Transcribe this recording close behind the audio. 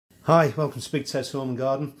Hi, welcome to Big Ted's Home and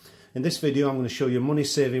Garden. In this video I'm going to show you a money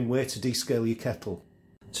saving way to descale your kettle.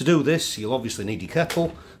 To do this you'll obviously need your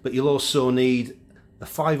kettle, but you'll also need a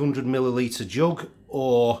 500ml jug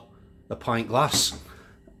or a pint glass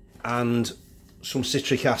and some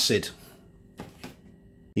citric acid.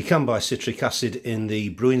 You can buy citric acid in the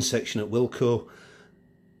brewing section at Wilko,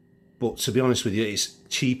 but to be honest with you it's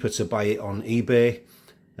cheaper to buy it on eBay.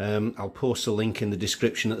 I'll post a link in the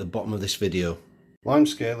description at the bottom of this video.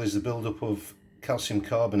 Limescale is the build-up of calcium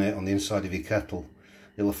carbonate on the inside of your kettle.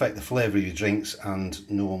 It'll affect the flavour of your drinks, and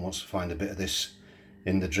no one wants to find a bit of this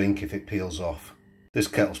in the drink if it peels off. This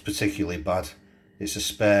kettle's particularly bad. It's a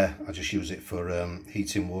spare, I just use it for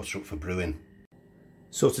heating water up for brewing.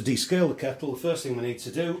 So to descale the kettle, the first thing we need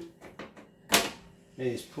to do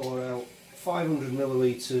is pour out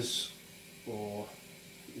 500ml or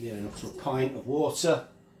near enough to a pint of water.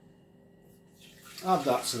 Add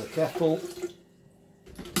that to the kettle.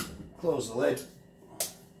 Close the lid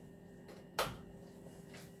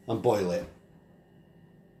and boil it.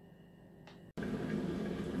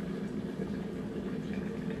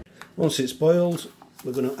 Once it's boiled,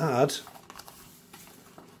 we're going to add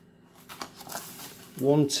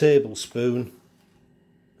 1 tablespoon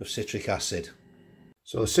of citric acid.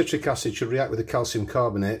 So the citric acid should react with the calcium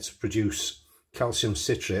carbonate to produce calcium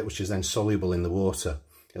citrate, which is then soluble in the water.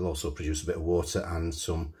 It'll also produce a bit of water and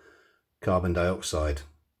some carbon dioxide.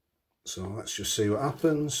 So let's just see what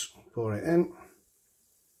happens. Pour it in.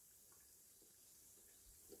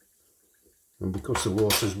 And because the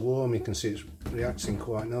water's warm, you can see it's reacting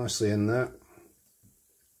quite nicely in there.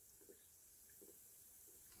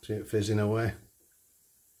 See it fizzing away.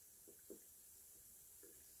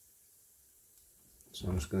 So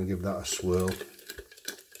I'm just going to give that a swirl.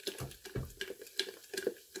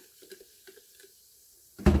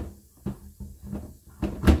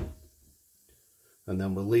 And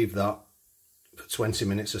then we'll leave that for 20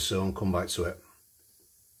 minutes or so and come back to it.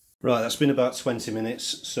 Right, that's been about 20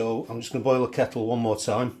 minutes, so I'm just going to boil the kettle one more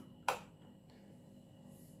time.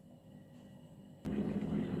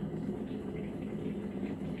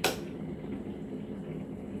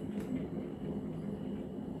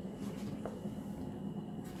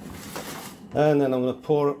 And then I'm going to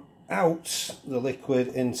pour out the liquid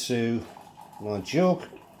into my jug.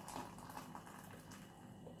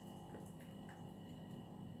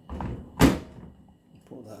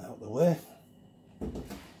 Put that out of the way.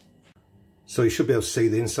 So you should be able to see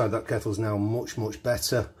the inside of that kettle is now much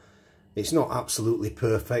better. It's not absolutely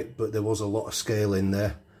perfect, but there was a lot of scale in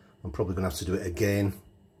there. I'm probably going to have to do it again.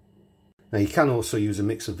 Now you can also use a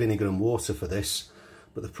mix of vinegar and water for this,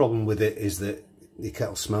 but the problem with it is that the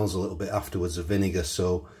kettle smells a little bit afterwards of vinegar,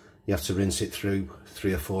 so you have to rinse it through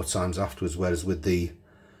 3 or 4 times afterwards, whereas with the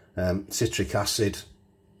citric acid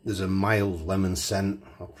there's a mild lemon scent.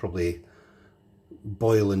 I'll probably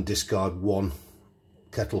boil and discard 1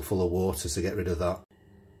 kettle full of water to get rid of that.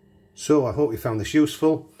 So I hope you found this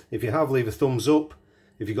useful. If you have, leave a thumbs up.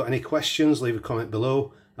 If you've got any questions, leave a comment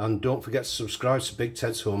below, and don't forget to subscribe to Big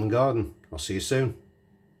Ted's Home and Garden. I'll see you soon.